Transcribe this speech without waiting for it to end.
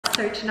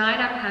So tonight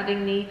I'm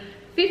having the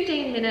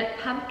 15-minute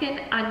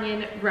pumpkin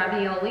onion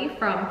ravioli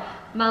from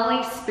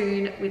Marley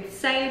Spoon with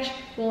sage,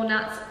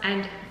 walnuts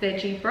and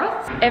veggie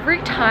broths.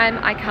 Every time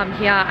I come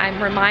here,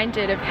 I'm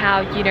reminded of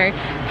how, you know,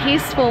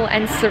 peaceful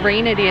and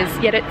serene it is,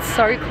 yet it's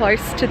so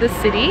close to the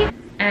city.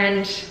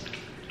 And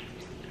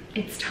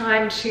it's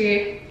time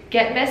to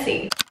get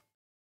messy.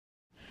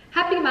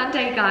 Happy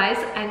Monday guys,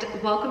 and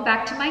welcome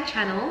back to my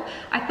channel.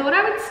 I thought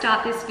I would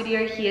start this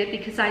video here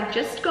because I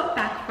just got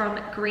back from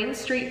Green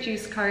Street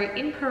Juice Co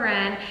in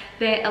Paran,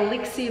 their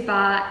elixir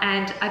bar,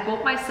 and I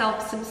bought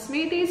myself some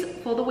smoothies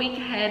for the week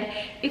ahead.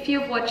 If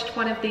you've watched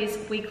one of these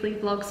weekly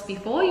vlogs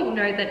before, you'll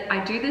know that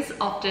I do this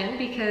often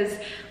because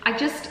I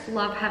just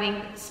love having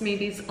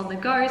smoothies on the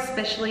go,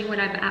 especially when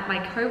I'm at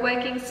my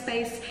co-working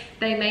space.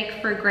 They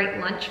make for a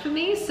great lunch for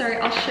me, so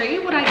I'll show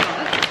you what I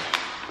got.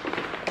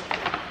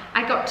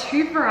 I got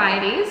two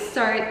varieties.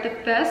 So the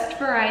first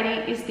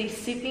variety is the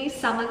Sydney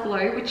Summer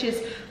Glow, which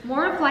is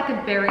more of like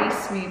a berry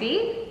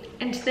smoothie.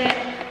 And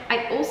then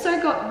I also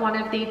got one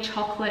of the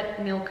chocolate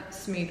milk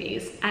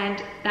smoothies,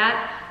 and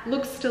that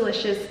looks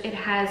delicious. It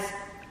has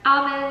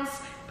almonds,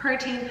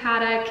 protein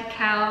powder,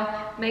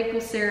 cacao,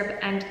 maple syrup,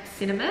 and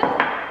cinnamon.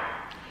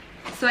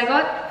 So I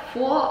got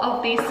 4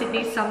 of the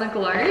Sydney Summer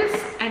Glows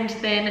and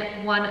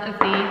then 1 of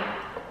the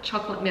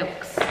chocolate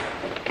milks.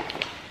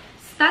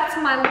 That's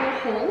my little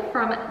haul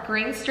from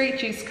Green Street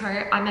Juice Co.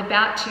 I'm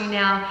about to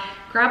now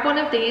grab one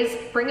of these,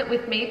 bring it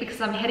with me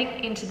because I'm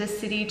heading into the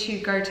city to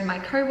go to my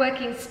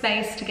co-working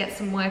space to get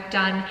some work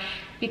done,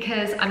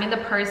 because I'm in the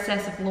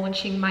process of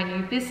launching my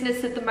new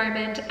business at the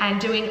moment and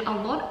doing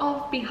a lot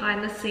of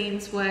behind the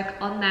scenes work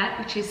on that,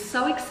 which is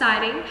so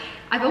exciting.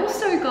 I've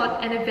also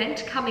got an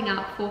event coming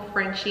up for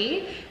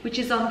Frenchy, which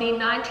is on the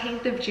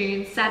 19th of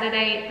June,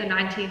 Saturday the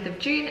 19th of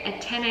June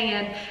at 10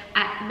 AM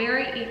at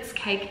Mary Eats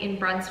Cake in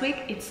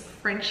Brunswick. It's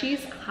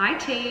Frenchy's high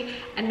tea,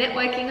 a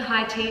networking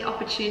high tea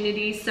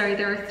opportunity. So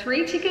there are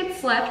 3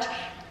 tickets left.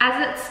 As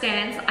it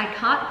stands, I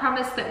can't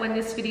promise that when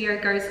this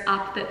video goes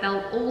up that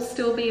they'll all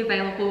still be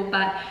available,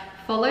 but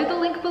follow the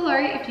link below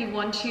if you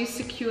want to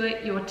secure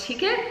your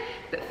ticket.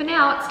 But for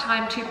now, it's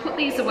time to put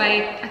these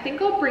away. I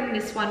think I'll bring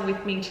this one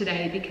with me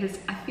today because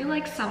I feel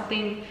like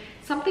something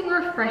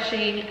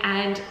refreshing,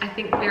 and I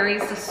think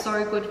berries are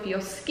so good for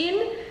your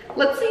skin.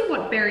 Let's see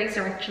what berries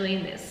are actually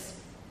in this.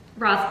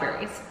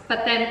 Raspberries.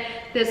 But then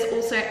there's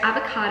also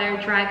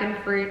avocado,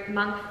 dragon fruit,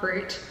 monk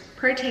fruit,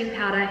 protein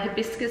powder,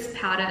 hibiscus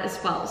powder as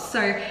well.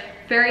 So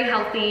very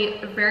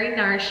healthy, very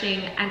nourishing,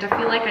 and I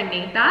feel like I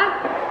need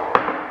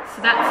that.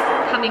 So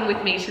that's coming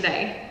with me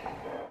today.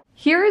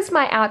 Here is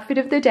my outfit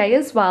of the day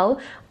as well.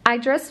 I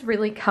dress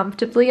really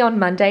comfortably on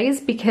Mondays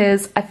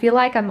because I feel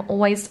like I'm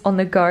always on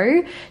the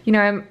go. You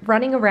know, I'm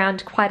running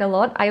around quite a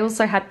lot. I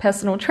also had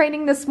personal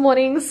training this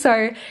morning.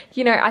 So,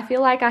 you know, I feel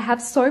like I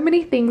have so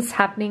many things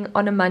happening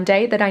on a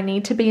Monday that I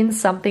need to be in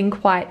something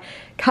quite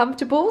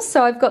comfortable.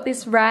 So I've got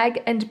this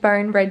rag and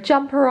bone red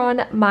jumper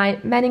on, my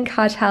Manning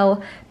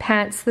Cartel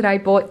pants that I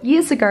bought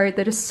years ago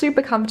that are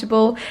super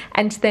comfortable,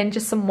 and then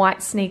just some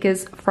white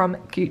sneakers from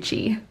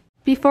Gucci.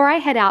 Before I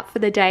head out for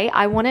the day,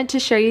 I wanted to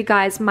show you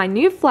guys my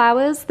new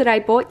flowers that I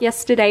bought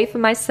yesterday for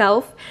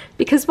myself,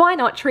 because why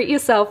not treat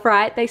yourself,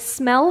 right? They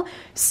smell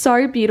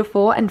so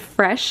beautiful and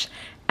fresh,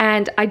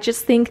 and I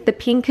just think the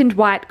pink and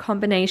white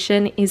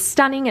combination is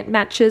stunning. It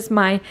matches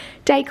my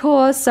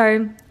decor,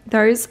 so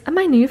those are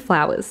my new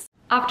flowers.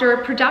 After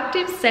a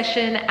productive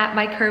session at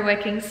my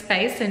co-working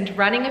space and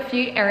running a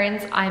few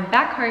errands, I'm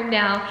back home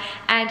now,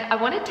 and I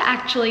wanted to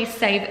actually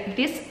save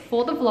this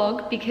for the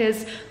vlog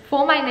because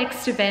for my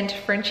next event,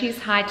 Frenchy's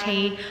High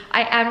Tea,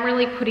 I am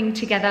really putting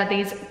together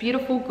these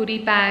beautiful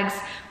goodie bags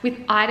with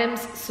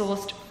items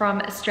sourced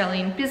from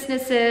Australian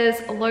businesses,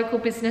 local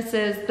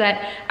businesses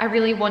that I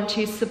really want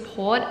to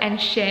support and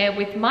share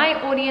with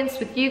my audience,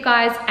 with you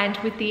guys, and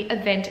with the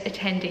event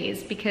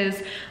attendees,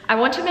 because I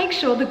want to make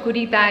sure the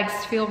goodie bags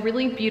feel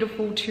really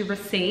beautiful to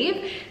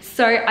receive.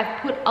 So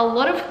I've put a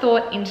lot of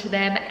thought into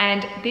them,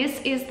 and this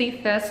is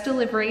the first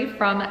delivery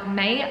from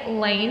May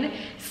Lane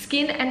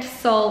Skin and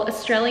Soul,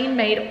 Australian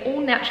made all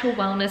natural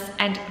wellness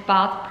and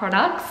bath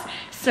products.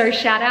 So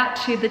shout out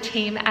to the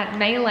team at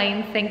May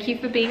Lane. Thank you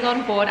for being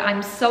on board.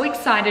 I'm so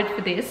excited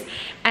for this.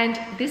 And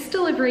this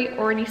delivery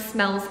already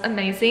smells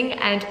amazing,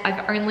 and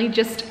I've only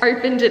just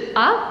opened it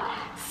up.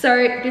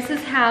 So this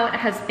is how it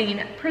has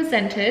been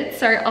presented.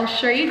 So I'll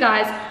show you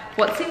guys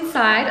what's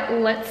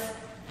inside.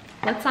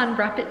 Let's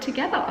unwrap it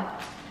together.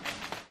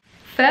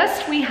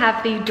 First, we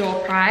have the door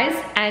prize,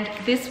 and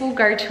this will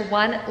go to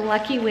one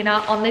lucky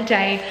winner on the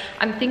day.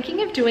 I'm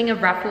thinking of doing a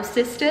raffle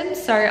system,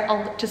 so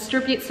I'll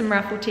distribute some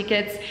raffle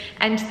tickets,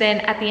 and then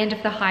at the end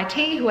of the high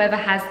tea, whoever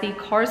has the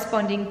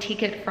corresponding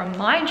ticket from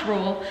my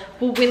draw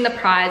will win the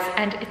prize.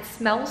 And it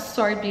smells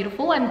so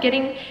beautiful. I'm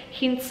getting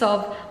hints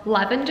of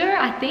lavender,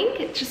 I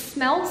think. It just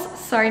smells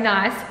so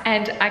nice,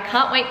 and I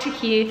can't wait to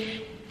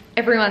hear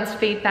everyone's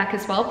feedback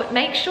as well. But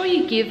make sure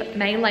you give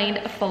May Lane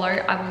a follow.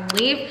 I will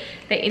leave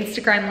their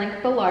Instagram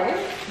link below.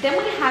 Then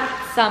we have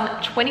some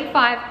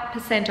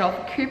 25%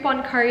 off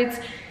coupon codes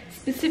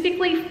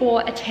specifically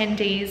for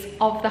attendees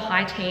of the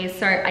high teas.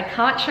 So I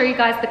can't show you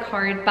guys the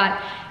code, but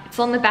it's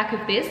on the back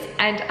of this,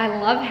 and I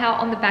love how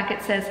on the back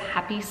it says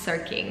happy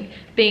soaking,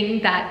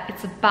 being that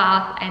it's a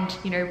bath and,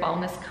 you know,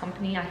 wellness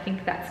company. I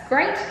think that's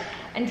great.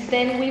 And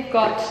then we've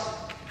got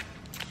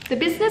the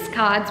business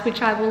cards,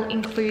 which I will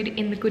include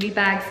in the goodie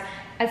bags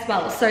as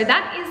well. So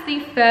that is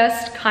the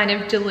first kind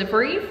of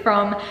delivery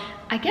from,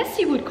 I guess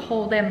you would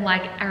call them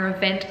like our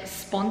event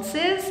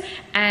sponsors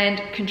and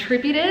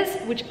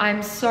contributors, which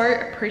I'm so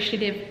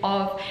appreciative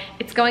of.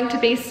 It's going to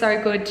be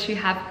so good to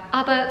have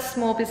other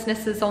small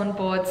businesses on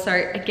board. So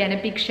again,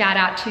 a big shout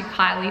out to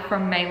Kylie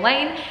from May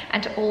Lane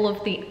and to all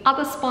of the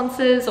other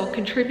sponsors or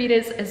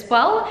contributors as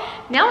well.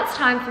 Now it's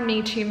time for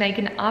me to make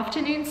an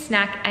afternoon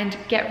snack and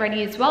get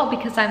ready as well,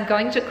 because I'm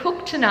going to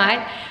cook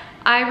tonight.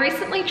 I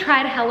recently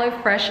tried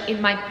HelloFresh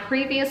in my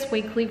previous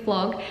weekly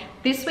vlog.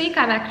 This week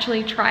I'm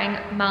actually trying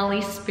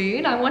Marley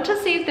Spoon. I want to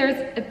see if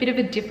there's a bit of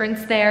a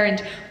difference there and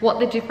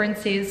what the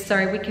difference is,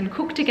 so we can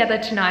cook together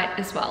tonight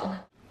as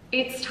well.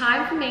 It's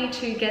time for me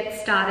to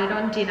get started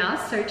on dinner.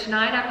 So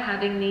tonight I'm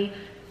having the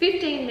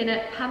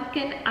 15-minute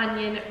pumpkin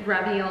onion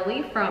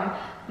ravioli from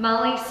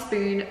Marley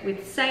Spoon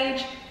with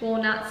sage,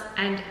 walnuts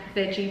and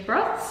veggie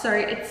broth. So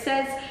it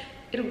says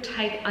it'll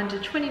take under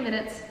 20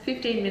 minutes,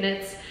 15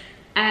 minutes,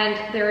 and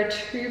there are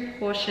 2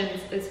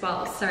 portions as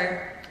well. So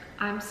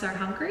I'm so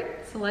hungry,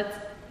 so let's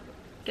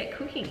get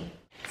cooking.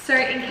 So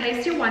in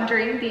case you're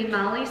wondering, the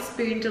Marley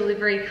Spoon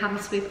delivery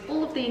comes with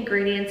all of the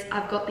ingredients.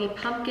 I've got the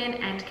pumpkin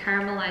and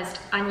caramelized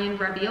onion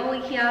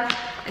ravioli here,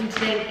 and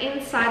then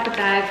inside the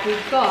bag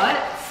we've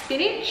got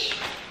spinach,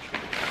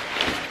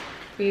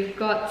 we've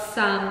got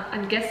some,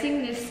 I'm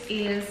guessing this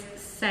is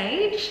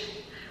sage.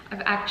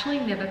 I've actually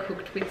never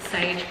cooked with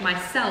sage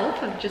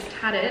myself, I've just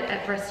had it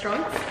at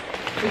restaurants.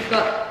 We've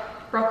got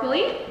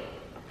broccoli,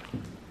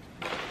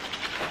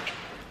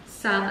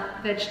 some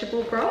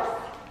vegetable broth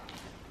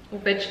or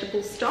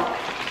vegetable stock,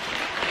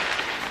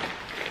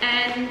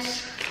 and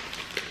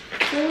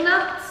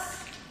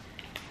walnuts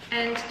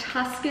and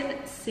Tuscan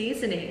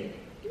seasoning.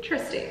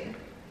 Interesting.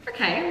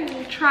 Okay,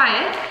 we'll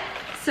try it.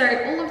 So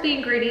all of the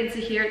ingredients are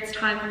here. It's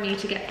time for me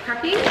to get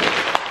prepping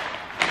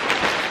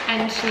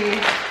and to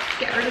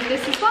get rid of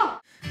this as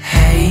well.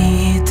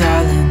 Hey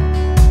darling,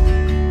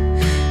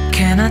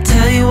 can I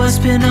tell you what's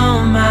been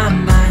on my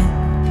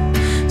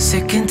mind?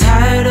 Sick and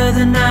tired of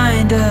the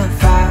 9 to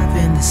 5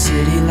 in the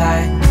city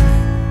life.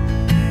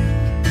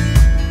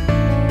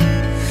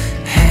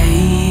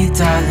 Hey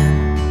darling,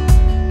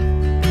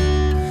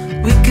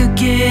 we could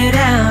get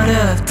out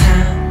of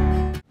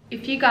town.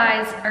 If you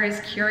guys are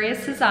as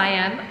curious as I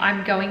am,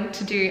 I'm going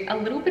to do a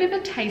little bit of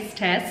a taste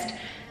test.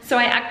 So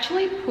I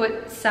actually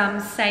put some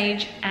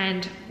sage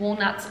and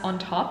walnuts on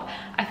top.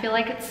 I feel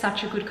like it's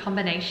such a good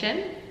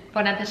combination.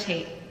 Bon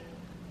appetit.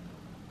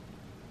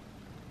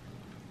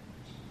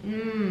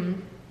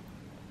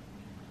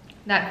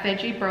 That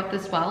veggie broth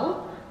as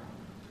well.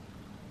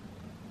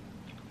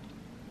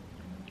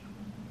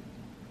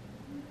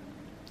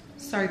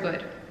 So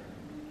good.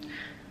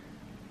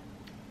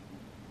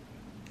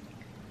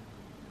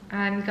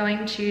 I'm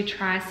going to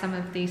try some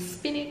of the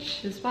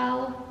spinach as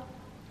well.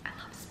 I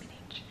love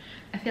spinach.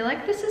 I feel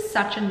like this is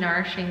such a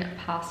nourishing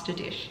pasta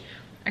dish.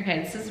 Okay,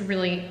 this is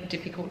really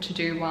difficult to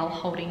do while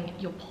holding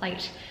your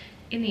plate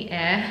in the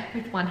air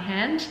with one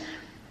hand,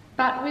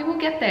 but we will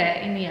get there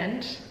in the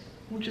end.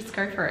 We'll just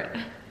go for it.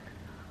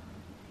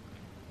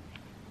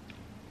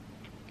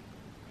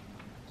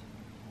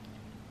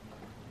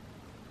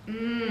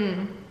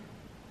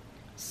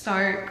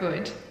 So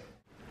good.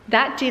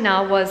 That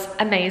dinner was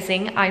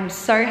amazing. I'm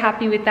so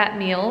happy with that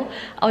meal.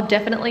 I'll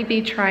definitely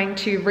be trying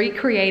to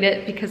recreate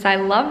it because I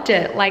loved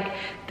it. Like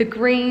the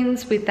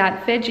greens with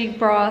that veggie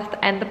broth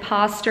and the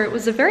pasta. It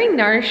was a very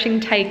nourishing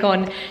take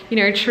on, you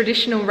know,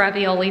 traditional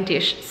ravioli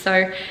dish.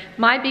 So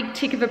my big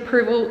tick of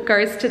approval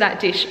goes to that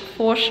dish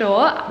for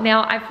sure.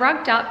 Now I've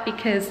rugged up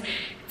because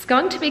it's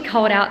going to be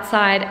cold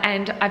outside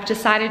and I've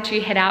decided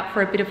to head out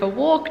for a bit of a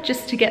walk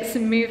just to get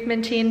some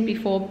movement in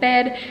before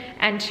bed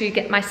and to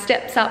get my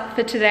steps up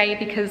for today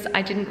because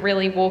I didn't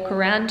really walk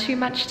around too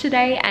much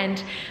today,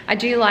 and I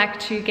do like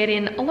to get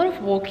in a lot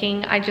of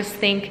walking. I just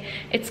think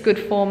it's good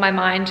for my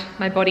mind,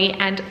 my body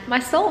and my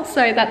soul.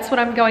 So that's what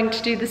I'm going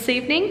to do this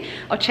evening.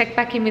 I'll check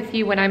back in with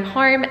you when I'm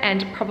home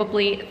and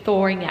probably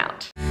thawing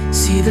out.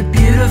 See the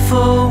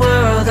beautiful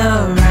world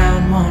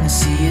around, wanna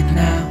see it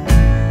now.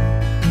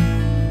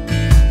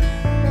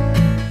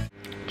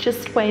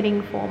 Just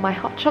waiting for my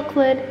hot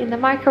chocolate in the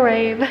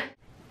microwave.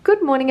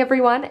 Good morning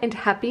everyone and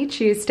happy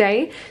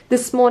Tuesday.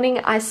 This morning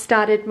I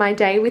started my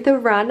day with a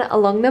run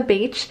along the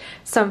beach,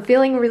 so I'm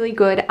feeling really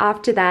good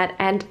after that,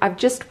 and I've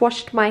just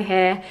washed my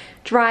hair,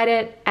 dried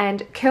it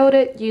and curled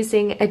it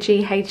using a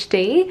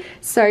GHD.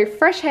 So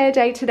fresh hair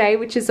day today,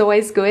 which is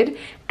always good.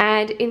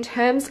 And in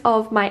terms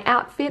of my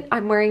outfit,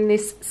 I'm wearing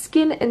this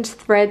Skin and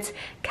Threads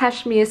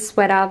cashmere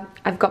sweater.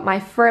 I've got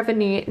my Forever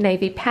New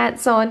navy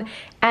pants on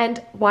and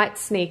white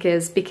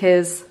sneakers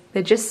because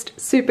they're just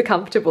super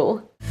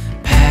comfortable.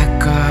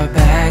 Pack our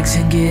bags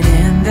and get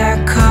in in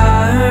that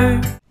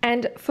car.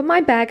 And for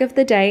my bag of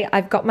the day,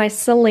 I've got my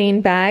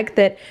Celine bag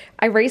that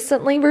I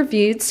recently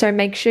reviewed, so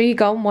make sure you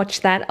go and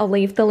watch that. I'll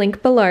leave the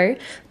link below.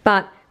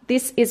 But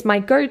this is my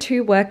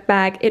go-to work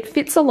bag. It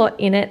fits a lot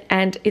in it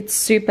and it's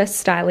super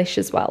stylish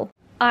as well.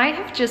 I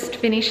have just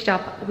finished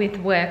up with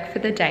work for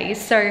the day,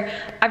 so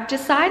I've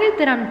decided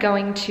that I'm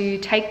going to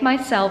take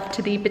myself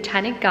to the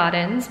Botanic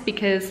Gardens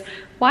because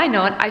why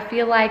not? I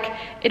feel like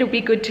it'll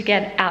be good to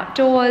get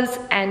outdoors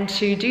and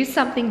to do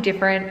something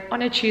different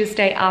on a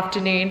Tuesday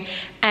afternoon.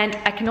 And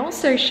I can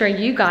also show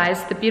you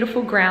guys the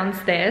beautiful grounds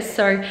there.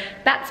 So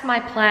that's my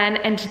plan.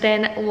 And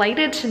then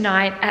later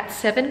tonight at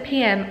 7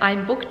 p.m,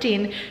 I'm booked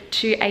in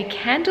to a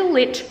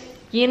candlelit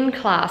yin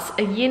class,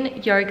 a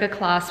yin yoga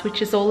class,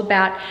 which is all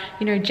about,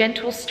 you know,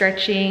 gentle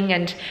stretching.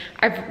 And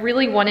I've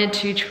really wanted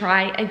to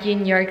try a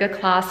yin yoga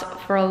class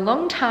for a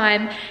long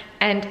time.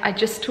 And I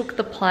just took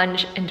the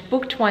plunge and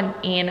booked one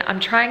in. I'm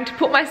trying to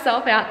put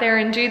myself out there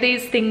and do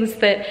these things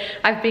that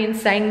I've been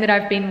saying that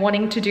I've been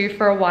wanting to do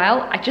for a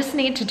while. I just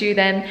need to do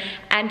them.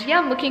 And yeah,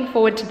 I'm looking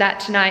forward to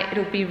that tonight.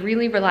 It'll be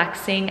really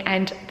relaxing.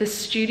 And the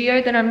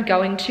studio that I'm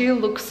going to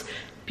looks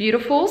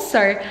beautiful.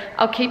 So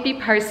I'll keep you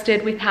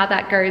posted with how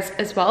that goes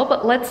as well.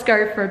 But let's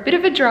go for a bit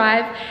of a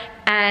drive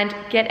and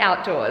get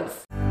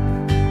outdoors.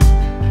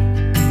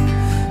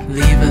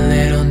 Leave a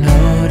little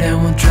note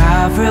and we'll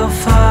drive real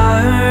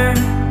far.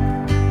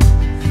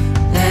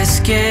 Let's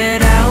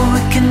get out, we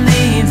can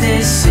leave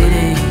this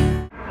city.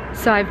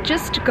 So I've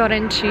just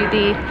gotten to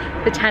the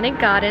Botanic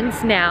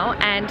Gardens now,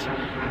 and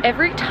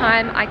every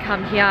time I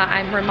come here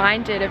I'm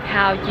reminded of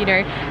how, you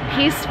know,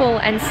 peaceful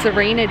and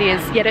serene it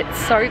is, yet it's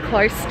so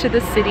close to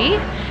the city.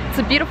 It's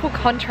a beautiful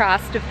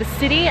contrast of the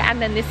city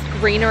and then this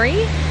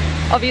greenery.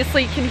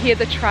 Obviously you can hear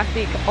the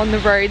traffic on the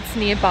roads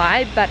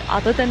nearby, but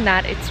other than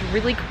that it's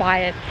really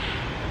quiet.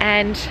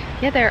 And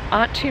yeah, there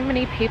aren't too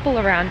many people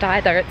around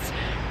either. It's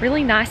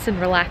really nice and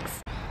relaxed.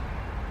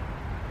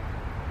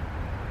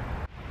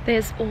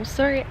 There's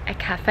also a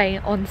cafe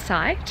on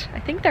site.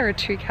 I think there are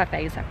 2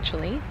 cafes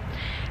actually.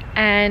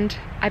 And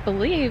I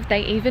believe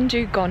they even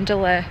do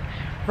gondola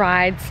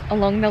rides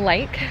along the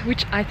lake,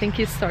 which I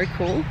think is so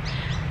cool.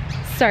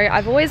 So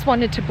I've always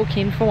wanted to book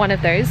in for one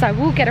of those. I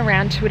will get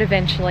around to it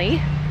eventually,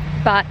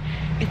 but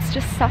it's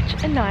just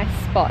such a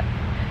nice spot.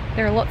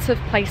 There are lots of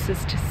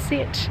places to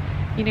sit.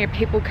 You know,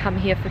 people come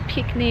here for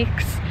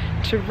picnics,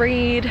 to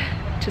read,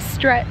 to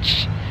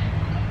stretch,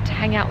 to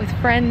hang out with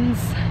friends,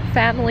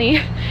 family.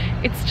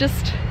 It's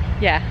just,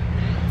 yeah,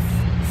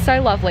 it's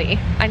so lovely.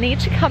 I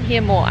need to come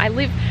here more. I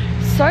live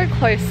so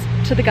close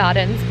to the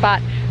gardens,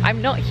 but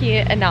I'm not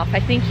here enough. I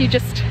think you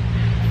just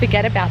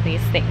forget about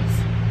these things.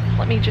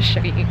 Let me just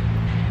show you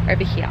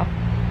over here.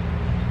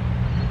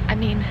 I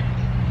mean,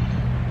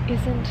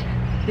 isn't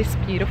this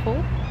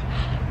beautiful?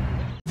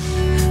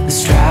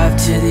 Let's drive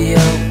to the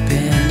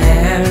open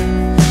air.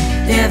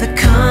 Yeah, the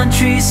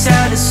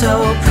countryside is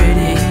so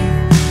pretty,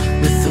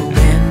 with the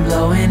wind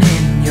blowing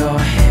in your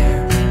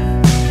hair.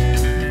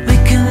 We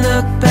can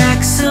look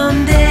back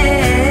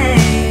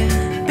someday.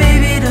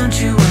 Baby, don't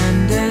you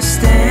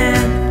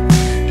understand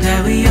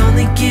that we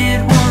only get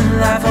one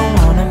life?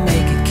 I wanna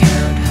make it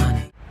count,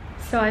 honey.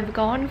 So I've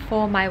gone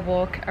for my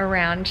walk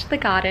around the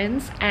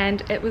gardens,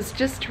 and it was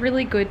just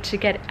really good to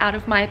get out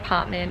of my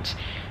apartment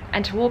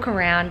and to walk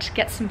around,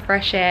 get some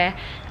fresh air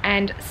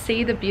and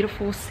see the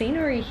beautiful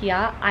scenery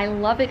here. I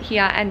love it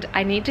here and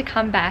I need to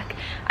come back.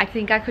 I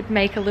think I could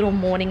make a little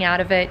morning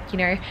out of it, you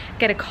know,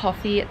 get a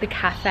coffee at the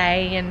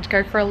cafe and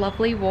go for a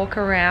lovely walk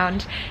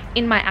around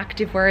in my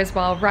activewear as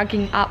well,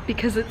 rugging up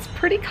because it's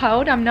pretty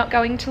cold, I'm not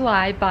going to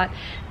lie, but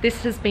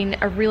this has been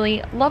a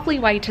really lovely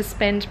way to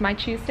spend my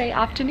Tuesday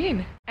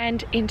afternoon.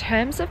 And in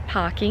terms of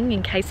parking,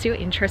 in case you're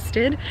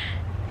interested,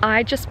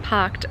 I just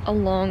parked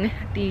along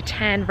the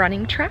tan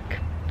running track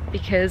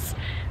because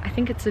I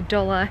think it's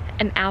 $1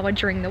 an hour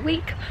during the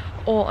week,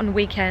 or on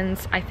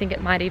weekends I think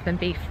it might even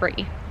be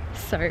free.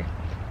 So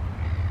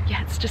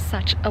yeah, it's just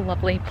such a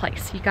lovely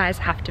place. You guys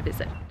have to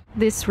visit.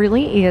 This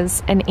really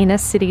is an inner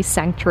city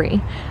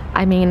sanctuary.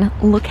 I mean,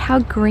 look how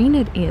green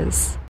it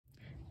is.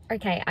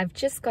 Okay, I've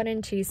just got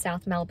into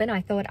South Melbourne.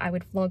 I thought I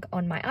would vlog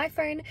on my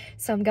iPhone,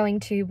 so I'm going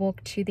to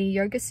walk to the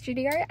yoga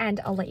studio and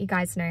I'll let you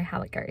guys know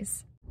how it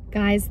goes.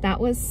 Guys, that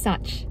was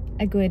such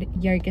a good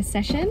yoga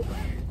session.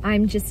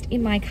 I'm just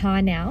in my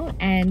car now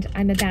and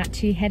I'm about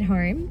to head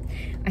home.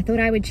 I thought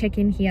I would check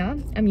in here.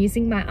 I'm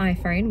using my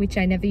iPhone, which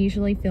I never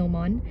usually film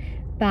on,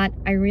 but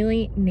I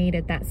really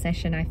needed that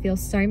session. I feel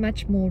so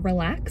much more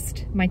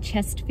relaxed. My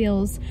chest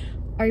feels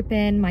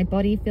open, my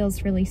body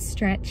feels really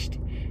stretched,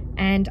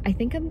 and I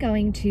think I'm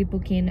going to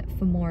book in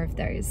for more of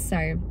those.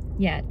 So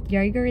yeah,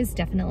 yoga is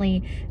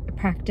definitely a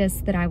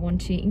practice that I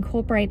want to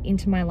incorporate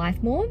into my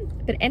life more.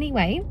 But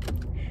anyway,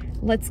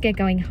 let's get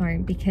going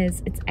home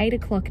because it's 8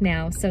 o'clock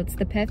now, so it's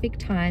the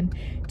perfect time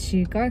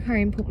to go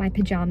home, put my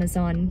pajamas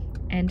on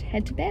and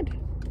head to bed.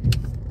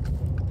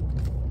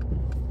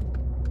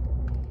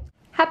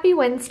 Happy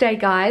Wednesday,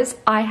 guys.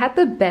 I had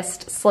the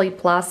best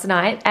sleep last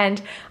night, and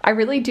I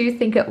really do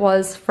think it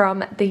was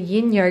from the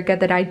yin yoga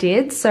that I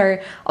did, so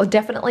I'll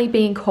definitely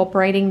be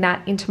incorporating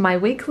that into my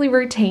weekly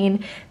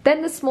routine.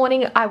 Then this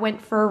morning I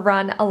went for a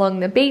run along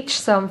the beach,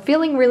 so I'm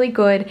feeling really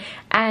good,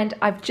 and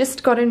I've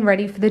just gotten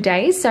ready for the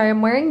day. So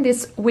I'm wearing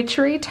this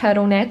witchery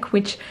turtleneck,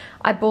 which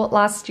I bought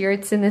last year.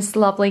 It's in this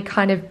lovely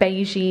kind of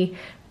beigey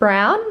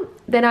brown.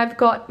 Then I've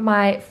got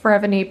my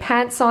Forever New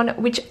pants on,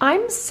 which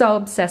I'm so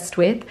obsessed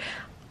with.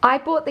 I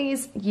bought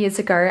these years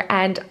ago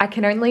and I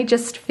can only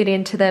just fit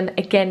into them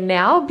again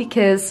now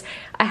because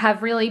I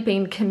have really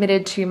been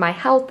committed to my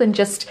health and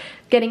just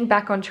getting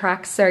back on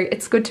track. So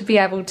it's good to be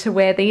able to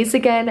wear these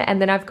again.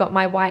 And then I've got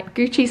my white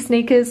Gucci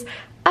sneakers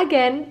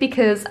again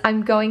because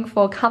I'm going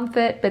for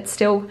comfort but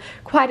still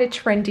quite a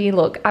trendy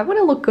look. I want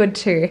to look good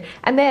too.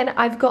 And then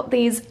I've got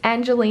these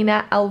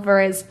Angelina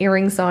Alvarez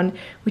earrings on,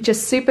 which are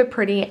super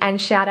pretty,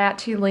 and shout out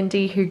to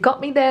Lindy who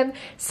got me them.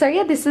 So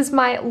yeah, this is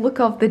my look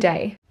of the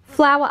day.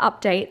 Flower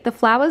update. The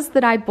flowers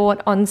that I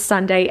bought on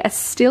Sunday are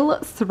still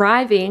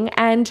thriving,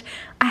 and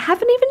I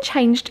haven't even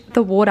changed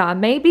the water.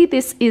 Maybe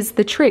this is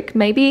the trick.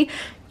 Maybe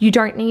you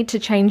don't need to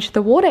change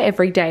the water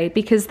every day,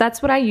 because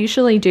that's what I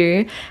usually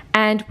do.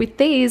 And with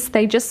these,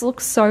 they just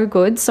look so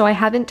good, so I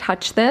haven't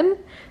touched them.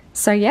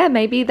 So yeah,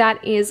 maybe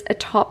that is a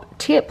top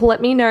tip. Let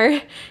me know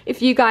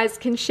if you guys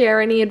can share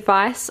any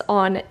advice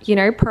on, you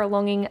know,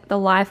 prolonging the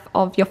life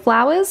of your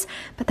flowers,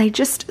 but they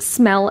just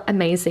smell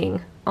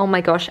amazing. Oh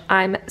my gosh,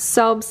 I'm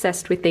so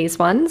obsessed with these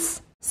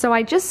ones. So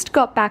I just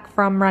got back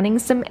from running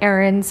some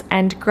errands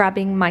and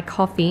grabbing my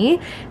coffee.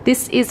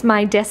 This is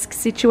my desk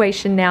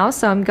situation now,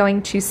 so I'm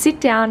going to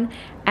sit down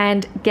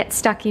and get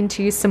stuck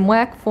into some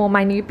work for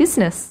my new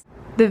business.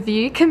 The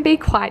view can be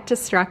quite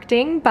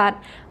distracting,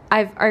 but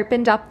I've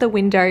opened up the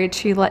window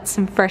to let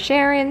some fresh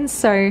air in,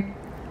 so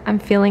I'm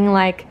feeling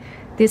like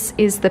this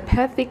is the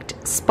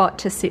perfect spot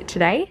to sit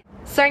today.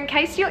 So in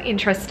case you're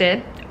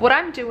interested, what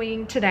I'm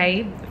doing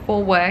today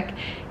for work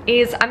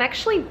is I'm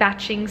actually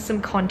batching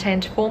some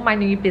content for my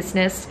new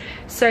business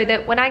so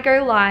that when I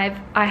go live,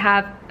 I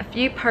have a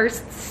few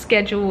posts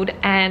scheduled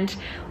and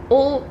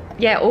all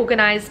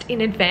organized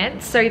in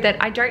advance so that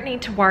I don't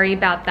need to worry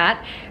about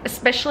that,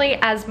 especially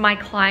as my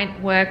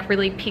client work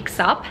really picks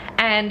up,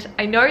 and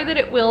I know that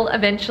it will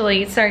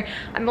eventually. So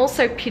I'm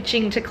also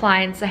pitching to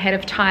clients ahead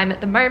of time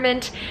at the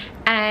moment,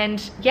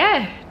 and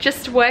yeah,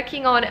 just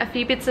working on a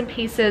few bits and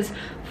pieces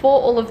for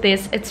all of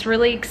this. It's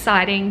really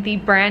exciting. The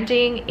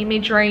branding,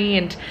 imagery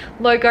and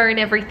logo and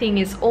everything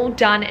is all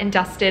done and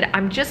dusted.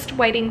 I'm just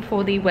waiting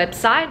for the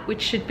website,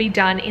 which should be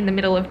done in the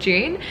middle of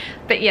June.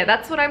 But yeah,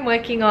 that's what I'm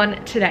working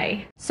on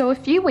today. So a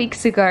few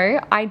weeks ago,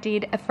 I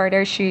did a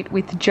photo shoot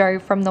with Joe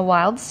from the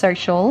Wild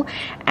Social,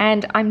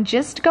 and I'm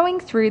just going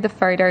through the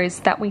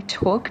photos that we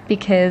took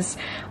because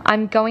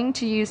I'm going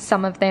to use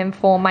some of them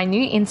for my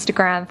new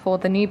Instagram for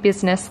the new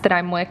business that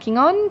I'm working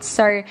on.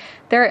 So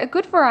there are a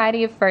good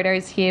variety of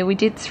photos here. We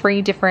did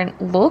 3 different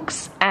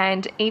looks,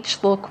 and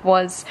each look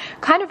was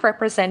kind of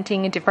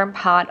representing a different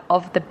part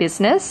of the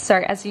business. So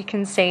as you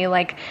can see,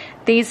 like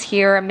these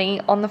here are me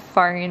on the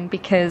phone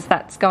because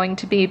that's going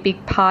to be a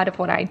big part of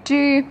what I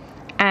do,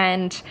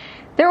 and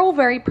they're all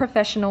very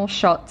professional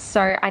shots.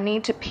 So I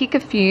need to pick a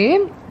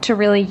few to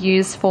really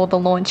use for the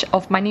launch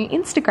of my new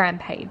Instagram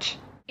page.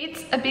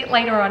 It's a bit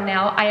later on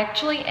now. I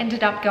actually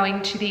ended up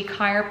going to the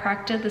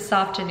chiropractor this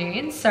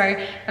afternoon, so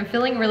I'm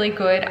feeling really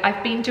good.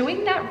 I've been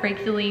doing that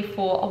regularly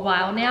for a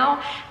while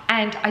now,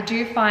 and I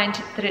do find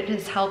that it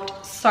has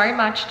helped so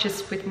much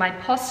just with my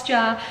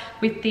posture,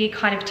 with the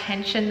kind of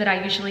tension that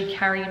I usually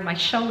carry in my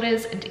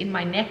shoulders and in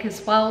my neck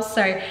as well.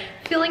 So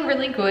feeling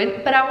really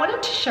good. But I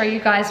wanted to show you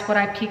guys what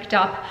I picked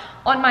up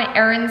on my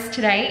errands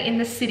today in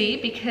the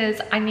city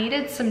because I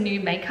needed some new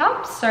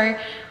makeup. So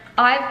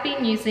I've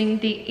been using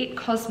the It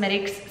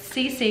Cosmetics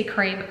CC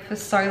cream for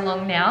so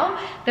long now.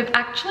 They've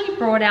actually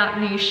brought out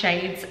new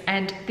shades,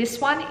 and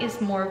this one is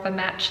more of a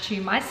match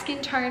to my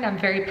skin tone. I'm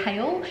very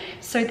pale,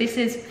 so this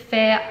is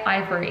Fair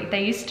Ivory.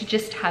 They used to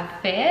just have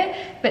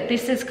fair, but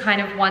this is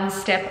kind of one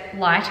step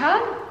lighter.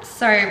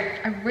 So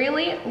I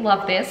really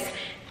love this,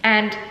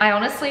 and I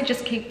honestly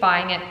just keep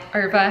buying it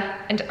over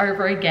and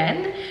over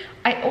again.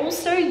 I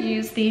also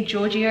use the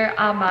Giorgio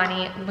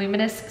Armani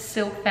Luminous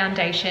Silk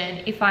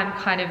Foundation if I'm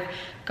kind of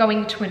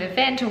going to an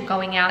event or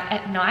going out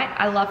at night.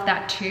 I love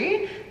that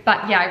too.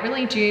 But yeah, I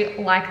really do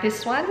like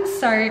this one.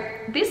 So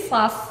this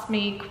lasts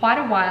me quite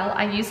a while.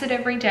 I use it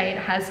every day. It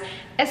has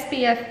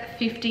SPF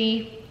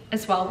 50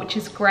 as well, which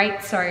is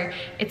great. So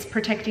it's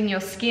protecting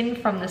your skin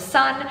from the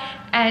sun,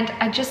 and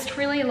I just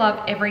really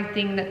love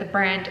everything that the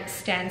brand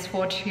stands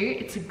for too.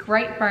 It's a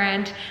great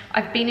brand.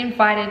 I've been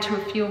invited to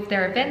a few of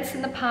their events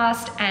in the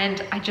past,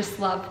 and I just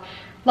love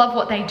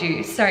what they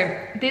do. So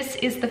this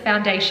is the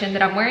foundation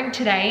that I'm wearing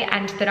today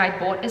and that I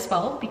bought as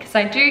well, because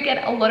I do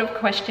get a lot of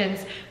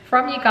questions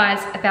from you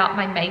guys about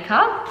my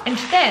makeup. And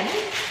then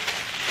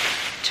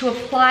to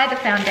apply the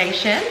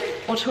foundation,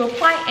 or to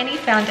apply any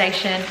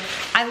foundation,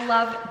 I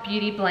love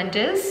beauty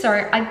blenders.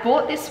 So I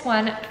bought this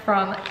one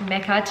from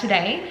Mecca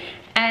today,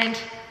 and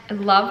I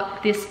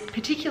love this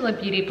particular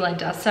beauty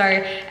blender. So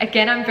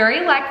again, I'm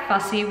very like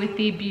fussy with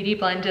the beauty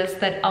blenders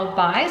that I'll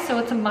buy. So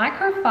it's a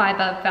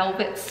microfiber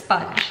velvet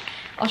sponge.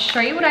 I'll show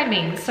you what I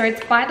mean. So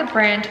it's by the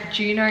brand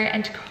Juno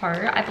 & Co.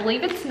 I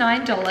believe it's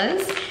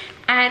 $9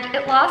 and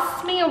it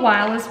lasts me a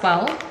while as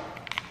well.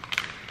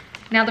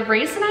 Now the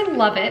reason I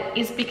love it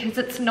is because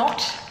it's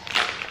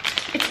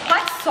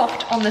quite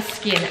soft on the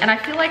skin, and I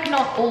feel like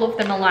not all of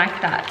them are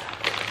like that.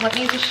 Let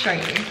me just show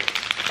you.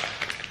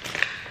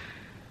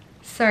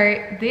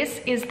 So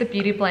this is the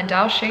beauty blender.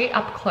 I'll show you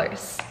up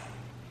close.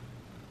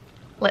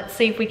 Let's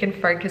see if we can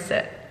focus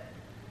it.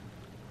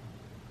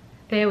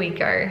 There we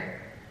go.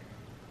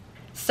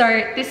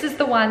 So this is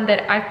the one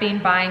that I've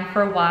been buying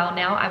for a while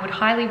now. I would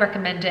highly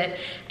recommend it.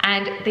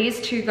 And these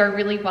two go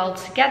really well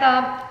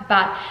together,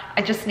 but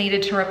I just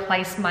needed to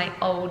replace my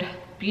old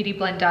beauty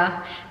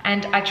blender.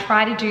 And I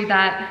try to do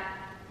that.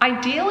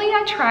 Ideally,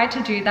 I try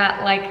to do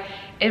that like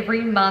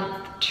every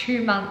month,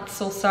 2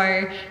 months or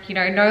so, you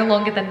know, no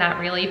longer than that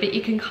really, but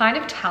you can kind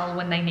of tell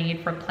when they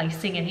need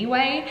replacing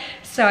anyway.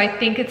 So I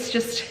think it's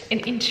just an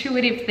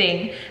intuitive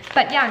thing.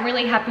 But yeah, I'm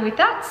really happy with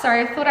that. So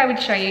I thought I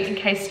would show you in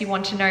case you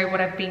want to know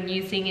what I've been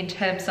using in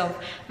terms of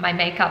my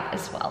makeup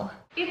as well.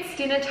 It's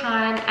dinner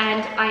time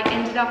and I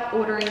ended up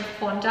ordering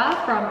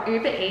fonda from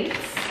Uber Eats.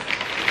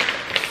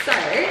 So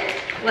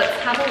let's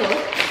have a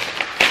look.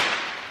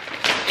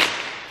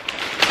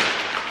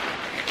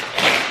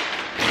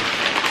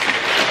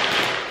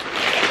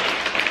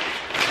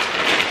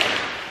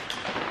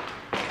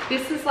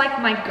 This is like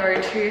my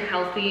go-to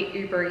healthy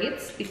Uber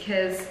Eats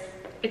because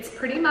it's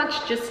pretty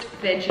much just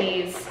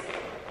veggies,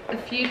 a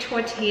few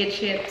tortilla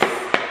chips,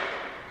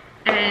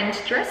 and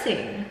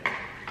dressing.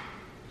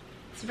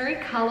 It's a very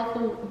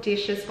colorful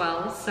dish as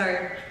well,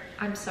 so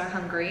I'm so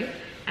hungry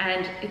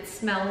and it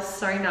smells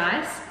so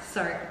nice,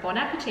 so bon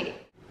appetit.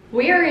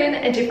 We are in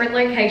a different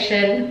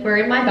location. We're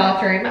in my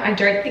bathroom. I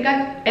don't think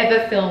I've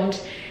ever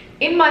filmed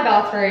in my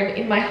bathroom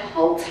in my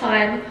whole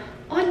time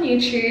on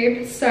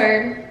YouTube,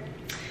 so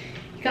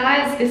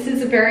guys, this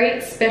is a very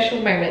special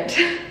moment.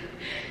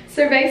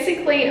 So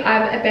basically,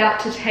 I'm about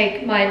to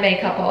take my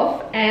makeup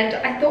off and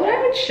I thought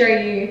I would show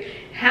you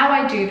how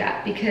I do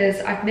that because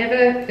I've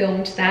never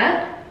filmed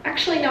that.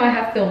 Actually, no, I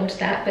have filmed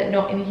that, but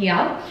not in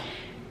here.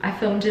 I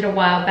filmed it a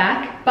while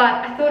back,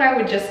 but I thought I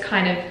would just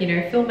kind of, you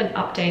know, film an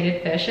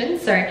updated version.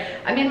 So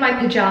I'm in my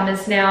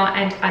pajamas now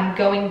and I'm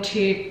going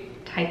to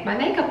take my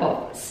makeup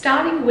off,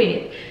 starting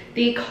with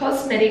the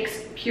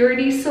Cosmetics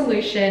Purity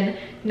Solution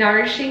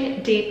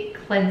Nourishing Deep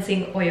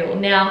Cleansing Oil.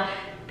 Now,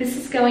 this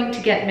is going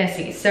to get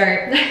messy. So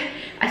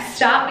I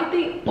start with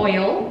the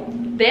oil,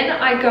 then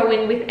I go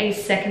in with a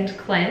second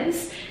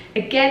cleanse.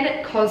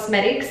 Again,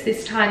 Cosmetics,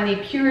 this time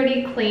the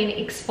Purity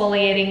Clean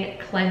Exfoliating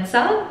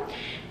Cleanser.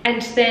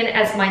 And then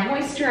as my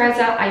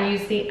moisturizer, I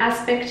use the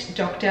Aspect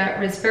Dr.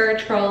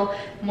 Resveratrol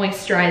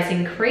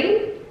Moisturizing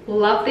Cream.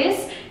 Love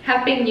this.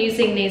 Have been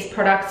using these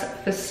products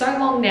for so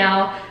long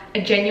now. I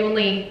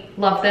genuinely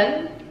love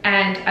them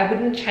and I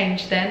wouldn't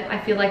change them. I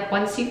feel like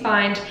once you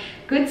find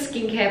good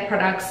skincare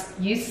products,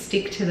 you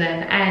stick to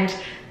them. And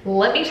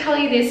let me tell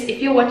you this,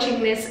 if you're watching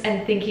this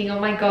and thinking, oh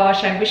my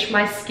gosh, I wish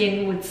my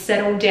skin would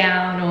settle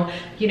down, or,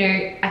 you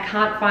know, I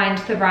can't find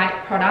the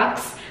right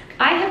products,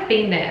 I have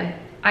been there.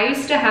 I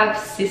used to have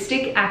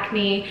cystic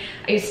acne.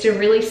 I used to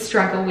really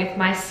struggle with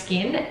my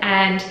skin,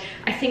 and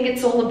I think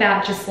it's all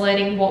about just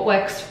learning what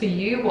works for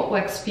you, what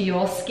works for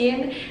your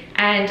skin.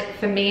 And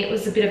for me, it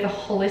was a bit of a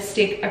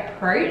holistic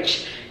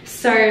approach.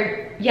 So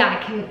yeah,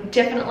 I can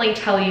definitely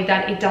tell you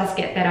that it does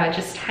get better.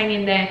 Just hang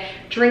in there,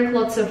 drink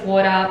lots of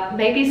water,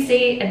 maybe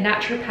see a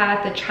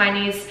naturopath, a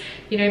Chinese,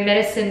 you know,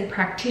 medicine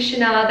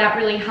practitioner. That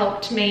really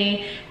helped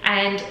me.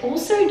 And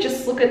also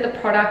just look at the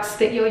products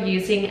that you're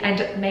using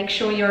and make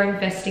sure you're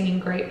investing in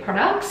great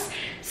products.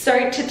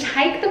 So to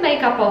take the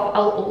makeup off,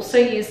 I'll also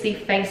use the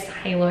face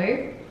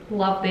halo.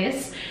 Love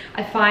this.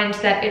 I find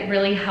that it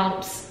really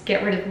helps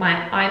get rid of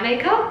my eye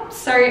makeup.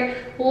 So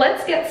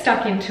let's get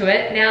stuck into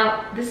it.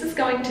 Now, this is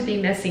going to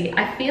be messy.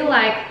 I feel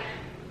like,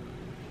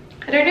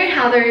 I don't know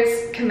how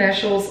those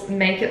commercials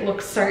make it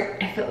look so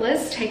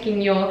effortless, taking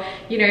your,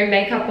 you know,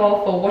 makeup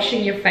off or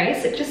washing your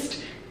face. It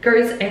just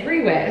goes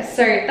everywhere.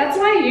 So that's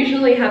why I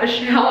usually have a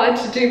shower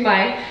to do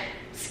my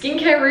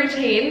skincare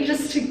routine,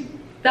 just to,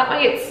 that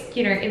way it's,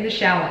 you know, in the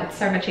shower, it's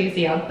so much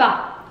easier.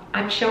 But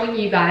I'm showing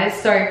you guys.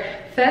 So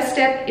first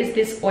step is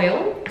this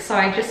oil. So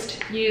I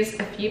just use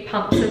a few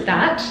pumps of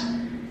that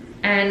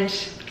and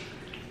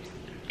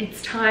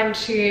it's time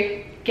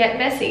to get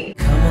messy.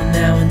 Come on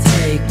now and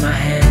take my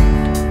hand.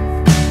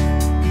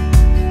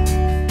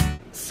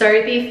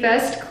 So the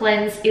first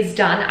cleanse is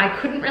done. I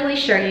couldn't really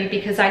show you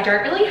because I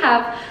don't really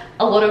have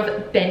a lot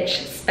of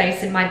bench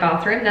space in my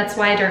bathroom. That's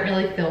why I don't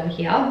really film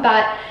here.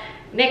 But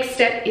next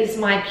step is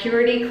my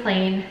Purity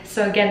Clean.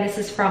 So again, this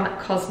is from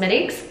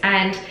Cosmetics,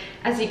 and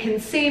as you can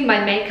see,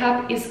 my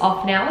makeup is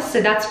off now, so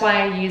that's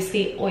why I use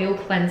the oil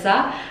cleanser.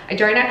 I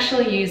don't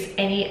actually use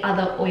any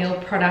other oil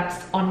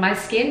products on my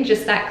skin,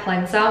 just that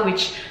cleanser,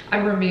 which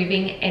I'm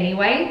removing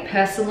anyway.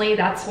 Personally,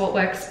 that's what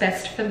works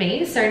best for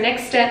me. So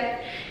next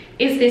step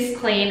is this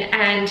clean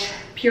and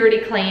Purity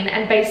Clean,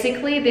 and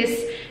basically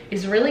this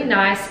is really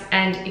nice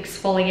and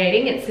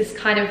exfoliating. It's this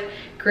kind of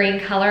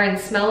green color and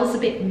smells a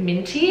bit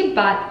minty,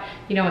 but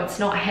you know, it's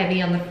not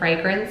heavy on the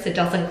fragrance. It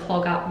doesn't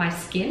clog up my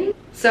skin.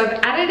 So I've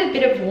added a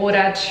bit of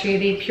water to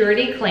the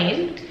Purity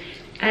Clean,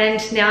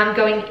 and now I'm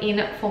going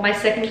in for my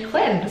second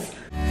cleanse.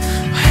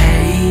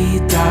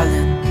 Hey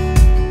darling,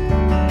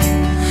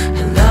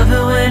 I love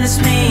it when it's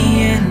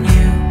me and you.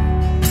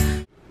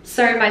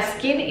 So my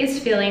skin is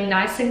feeling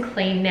nice and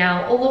clean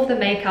now. All of the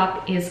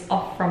makeup is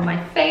off from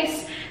my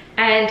face,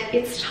 and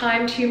it's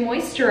time to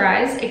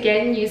moisturize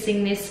again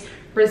using this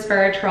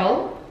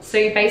resveratrol. So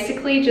you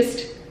basically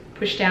just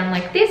push down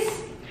like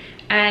this,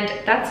 and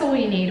that's all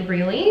you need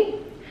really.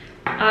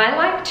 I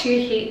like to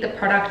heat the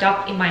product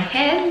up in my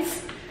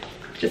hands,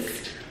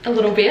 just a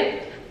little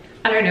bit.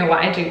 I don't know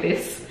why I do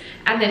this.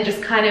 And then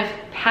just kind of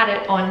pat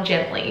it on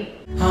gently.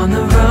 On the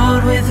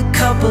road with a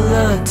couple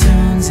of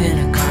tunes in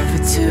a car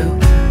for two.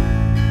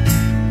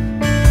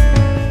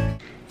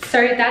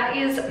 So that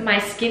is my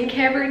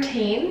skincare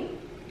routine.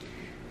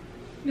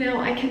 Now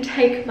I can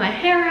take my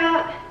hair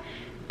out,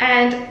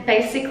 and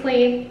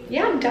basically,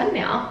 yeah, I'm done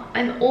now.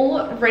 I'm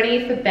all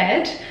ready for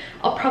bed.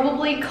 I'll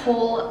probably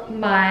call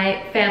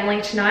my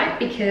family tonight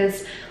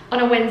because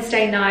on a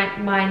Wednesday night,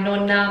 my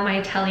nonna, my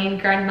Italian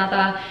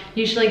grandmother,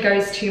 usually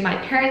goes to my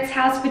parents'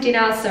 house for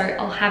dinner, so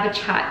I'll have a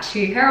chat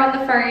to her on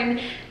the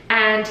phone,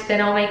 and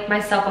then I'll make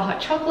myself a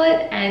hot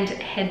chocolate and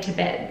head to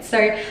bed. So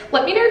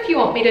let me know if you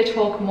want me to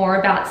talk more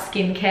about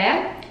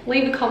skincare.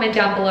 Leave a comment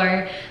down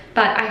below,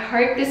 but I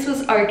hope this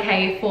was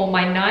okay for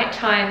my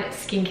nighttime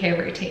skincare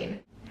routine.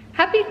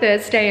 Happy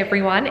Thursday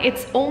everyone.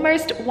 It's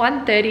almost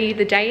 1:30,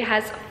 the day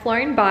has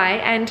flown by,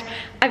 and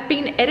I've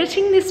been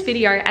editing this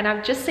video and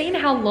I've just seen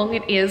how long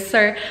it is,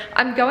 so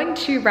I'm going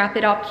to wrap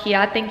it up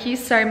here. Thank you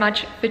so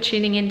much for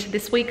tuning into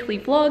this weekly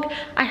vlog.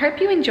 I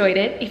hope you enjoyed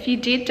it. If you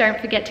did, don't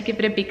forget to give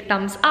it a big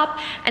thumbs up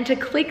and to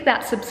click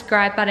that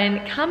subscribe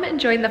button. Come and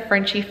join the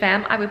Frenchy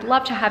fam. I would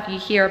love to have you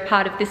here, a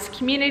part of this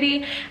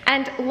community,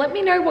 and let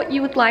me know what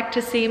you would like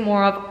to see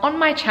more of on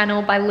my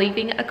channel by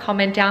leaving a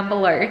comment down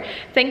below.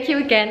 Thank you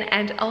again,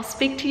 and I'll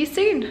speak to you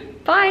soon.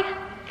 Bye.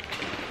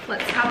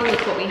 Let's have a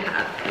look what we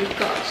have. We've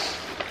got,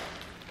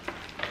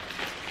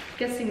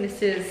 guessing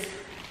this is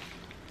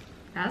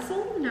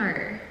basil? No,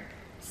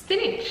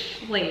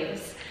 spinach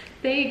leaves.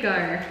 There you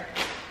go.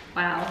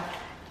 Wow,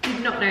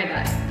 did not know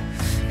that.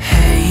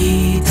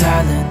 Hey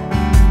darling,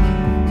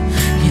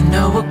 you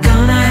know we're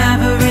gonna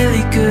have a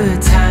really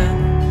good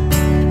time,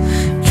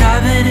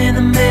 driving in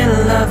the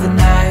middle of the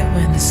night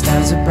when the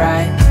stars are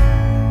bright.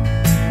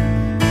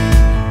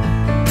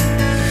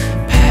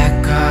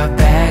 Pack our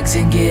bags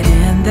and get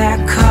in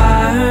that car.